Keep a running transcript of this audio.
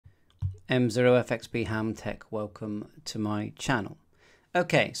M0FXB Hamtech, welcome to my channel.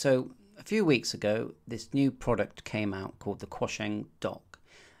 Okay, so a few weeks ago this new product came out called the QUANSHENG dock,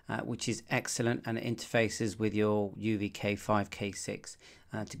 which is excellent, and it interfaces with your UVK 5K6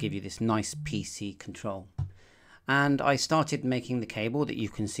 to give you this nice PC control. And I started making the cable that you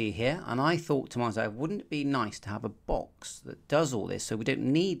can see here, and I thought to myself, wouldn't it be nice to have a box that does all this so we don't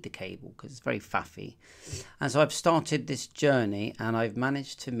need the cable because it's very faffy. And so I've started this journey, and I've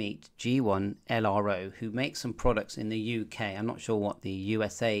managed to meet G1 LRO, who make some products in the UK. I'm not sure what the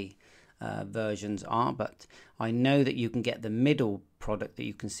USA versions are, but I know that you can get the middle product that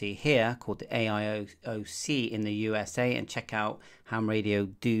you can see here called the AIOC in the USA, and check out Ham Radio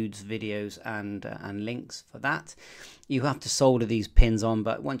Dude's videos and links for that. You have to solder these pins on,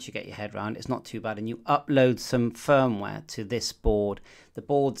 but once you get your head around, it's not too bad, and you upload some firmware to this board. The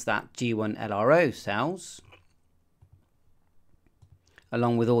boards that G1 LRO sells,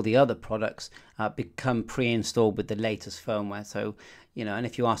 along with all the other products, become pre-installed with the latest firmware. So, you know, and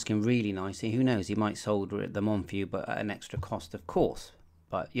if you ask him really nicely, who knows, he might solder them on for you, but at an extra cost, of course.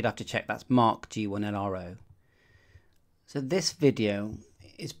 But you'd have to check. That's Mark G1 LRO. So this video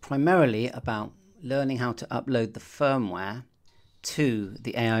is primarily about learning how to upload the firmware to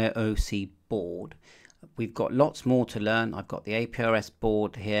the AIOC board. We've got lots more to learn. I've got the APRS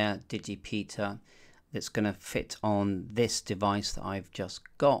board here, DIGI, that's going to fit on this device that I've just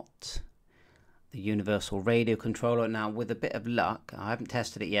got, the universal radio controller. Now, with a bit of luck, I haven't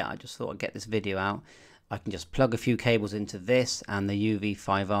tested it yet, I just thought I'd get this video out. I can just plug a few cables into this and the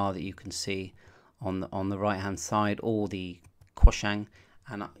UV5R that you can see on the right hand side, or the QUANSHENG,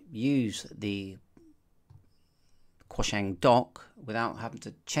 and I use the QUANSHENG dock without having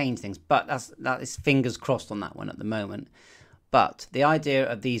to change things. But that is fingers crossed on that one at the moment. But the idea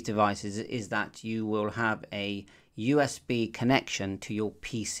of these devices is that you will have a USB connection to your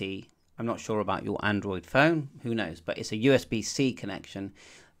PC. I'm not sure about your Android phone, who knows, but it's a USB-C connection.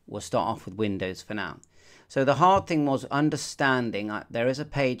 We'll start off with Windows for now. So the hard thing was understanding, there is a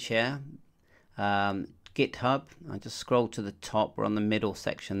page here, GitHub. I just scroll to the top, we're on the middle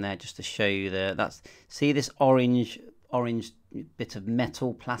section there just to show you see this orange bit of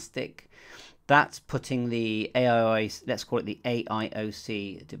metal plastic? That's putting the AIOC, let's call it the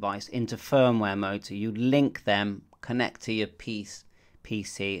AIOC device, into firmware mode. So you link them, connect to your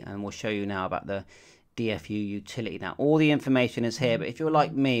PC, and we'll show you now about the DFU utility. Now, all the information is here, but if you're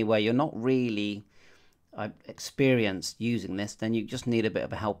like me, where you're not really experienced using this, then you just need a bit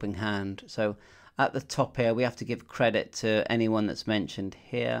of a helping hand. So at the top here, we have to give credit to anyone that's mentioned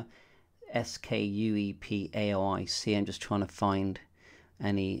here. SKUEPAOIC. I'm just trying to find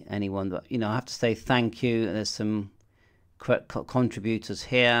anyone, but you know, I have to say thank you. There's some contributors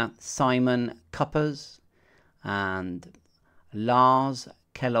here: Simon Cuppers and Lars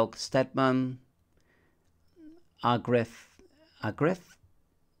Kellogg Stedman, Agrif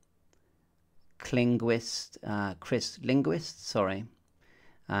Klingwist, Chris Linguist, sorry,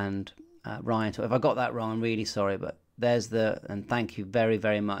 and Ryan. If I got that wrong, I'm really sorry, but there's and thank you very,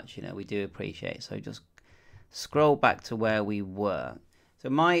 very much. You know, we do appreciate it. So just scroll back to where we were. So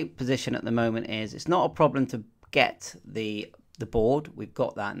my position at the moment is it's not a problem to get the board. We've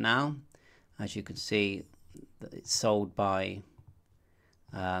got that now. As you can see, it's sold by,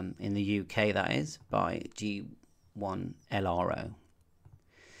 in the UK that is, by G1 LRO.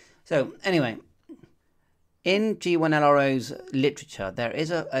 So anyway, in G1 LRO's literature, there is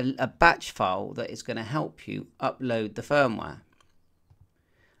a batch file that is going to help you upload the firmware.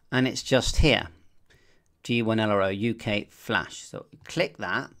 And it's just here. G1 LRO UK Flash. So click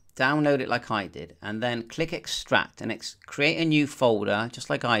that, download it like I did, and then click extract and create a new folder just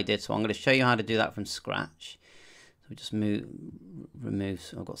like I did. So I'm going to show you how to do that from scratch. So just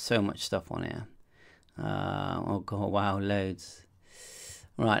remove. I've got so much stuff on here. Oh god, wow, loads.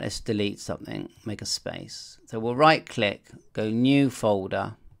 Right, let's delete something, make a space. So we'll right click, go new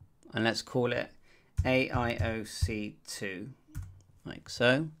folder, and let's call it AIOC2, like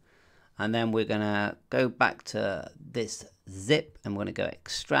so. And then we're going to go back to this zip, and we're going to go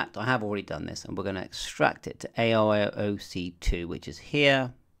extract. I have already done this, and we're going to extract it to AIOC2, which is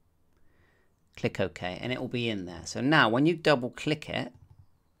here. Click OK, and it will be in there. So now when you double click it,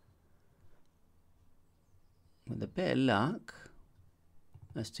 with a bit of luck,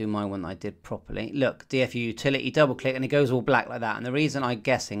 let's do my one that I did properly. Look, DFU utility, double click, and it goes all black like that. And the reason I'm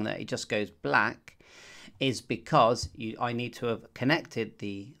guessing that it just goes black is because I need to have connected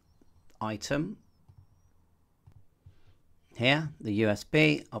the item here, the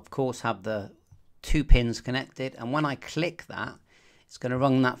USB, of course, have the 2 pins connected, and when I click that, it's going to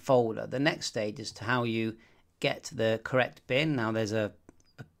run that folder. The next stage is to how you get the correct bin. Now there's a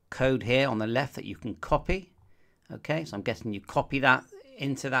code here on the left that you can copy. Okay, so I'm guessing you copy that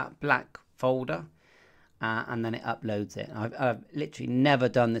into that black folder and then it uploads it. I've literally never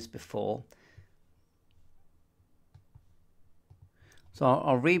done this before. So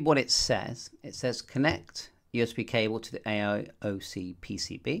I'll read what it says. It says connect USB cable to the AIOC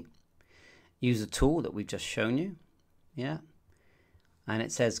PCB. Use the tool that we've just shown you. Yeah. And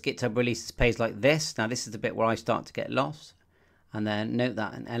it says GitHub releases page like this. Now this is the bit where I start to get lost. And then note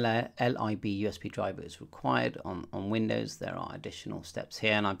that an LIB USB driver is required on Windows. There are additional steps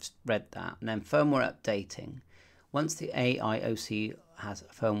here, and I've read that. And then firmware updating. Once the AIOC has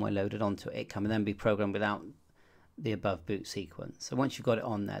firmware loaded onto it, it can then be programmed without the above boot sequence. So once you've got it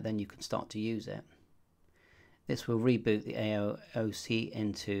on there, then you can start to use it. This will reboot the AIOC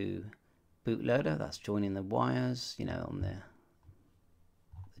into bootloader. That's joining the wires, you know, on the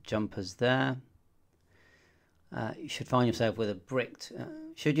jumpers there. You should find yourself with a bricked.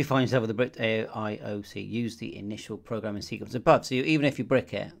 Should you find yourself with a bricked AIOC, use the initial programming sequence above. So even if you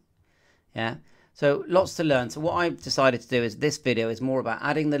brick it, yeah. So lots to learn. So what I've decided to do is this video is more about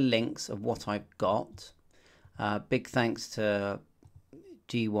adding the links of what I've got. Big thanks to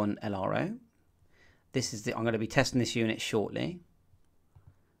G1LRO. This is I'm going to be testing this unit shortly.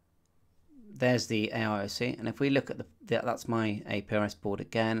 There's the AIOC, and if we look at that's my APRS board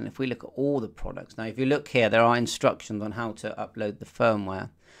again, and if we look at all the products, now if you look here, there are instructions on how to upload the firmware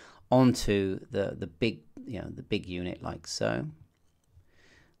onto the big, the big unit, like so.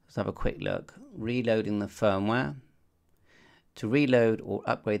 Let's have a quick look. Reloading the firmware. To reload or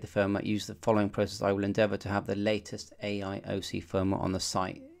upgrade the firmware, use the following process. I will endeavor to have the latest AIOC firmware on the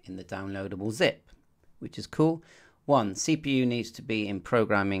site in the downloadable zip, which is cool. 1. CPU needs to be in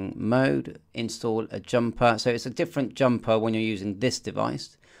programming mode. Install a jumper. So it's a different jumper when you're using this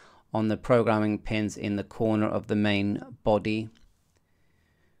device on the programming pins in the corner of the main body.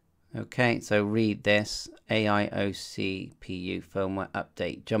 Okay, so read this. AIOC PU firmware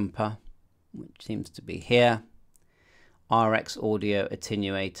update jumper, which seems to be here. RX audio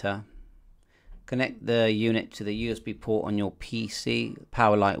attenuator. Connect the unit to the USB port on your PC.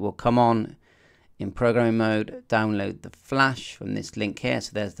 Power light will come on. In programming mode, download the flash from this link here.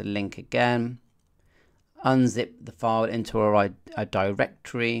 So there's the link again. Unzip the file into a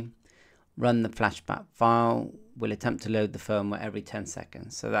directory. Run the flashback file. Will attempt to load the firmware every 10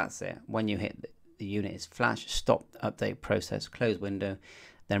 seconds. So that's it. When you hit the unit is flash, stop the update process, close window,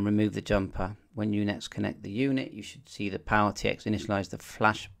 then remove the jumper. When you next connect the unit, you should see the PowerTX initialize the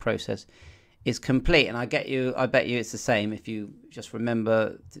flash process is complete. And I bet you it's the same. If you just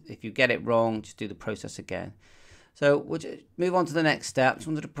remember, if you get it wrong, just do the process again. So we'll just move on to the next step. Just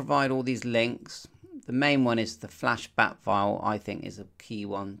wanted to provide all these links. The main one is the flashback file. I think is a key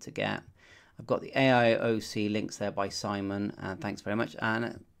one to get. I've got the AIOC links there by Simon. Thanks very much,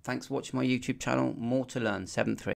 and thanks for watching my YouTube channel. More to learn. 7-3.